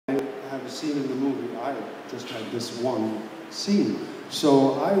scene in the movie, I just had this one scene.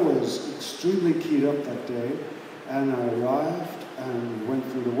 So I was extremely keyed up that day, and I arrived and went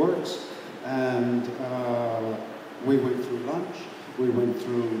through the works, and we went through lunch, we went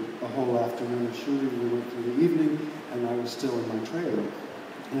through a whole afternoon of shooting, we went through the evening, and I was still in my trailer.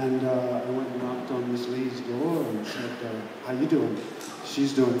 And I went and knocked on Miss Lee's door and said, how you doing?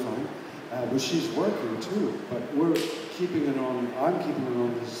 She's doing fine. But she's working too, but we're keeping it on, I'm keeping it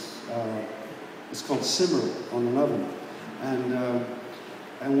on this, it's called simmer on an oven.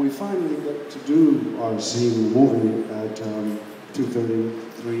 And we finally get to do our scene in the movie at 2:30,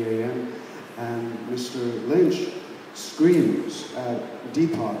 3 a.m. And Mr. Lynch screams at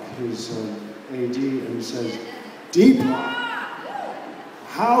Deepak, his AD, and says, Deepak,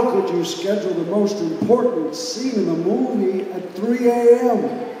 how could you schedule the most important scene in the movie at 3 a.m.?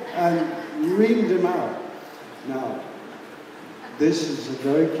 And reamed him out. Now, this is a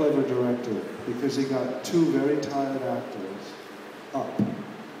very clever director because he got two very tired actors up,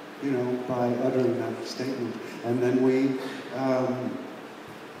 you know, by uttering that statement. And then we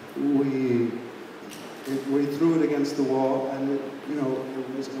threw it against the wall, and it, you know,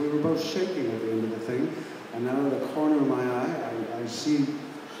 we were both shaking at the end of the thing. And out of the corner of my eye, I see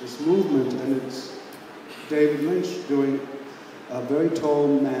this movement, and it's David Lynch doing a very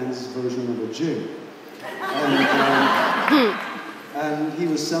tall man's version of a jig. And he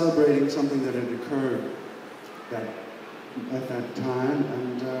was celebrating something that had occurred at that time,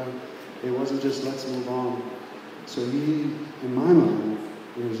 and it wasn't just let's move on. So he, in my mind,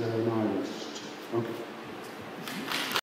 is an artist. Okay.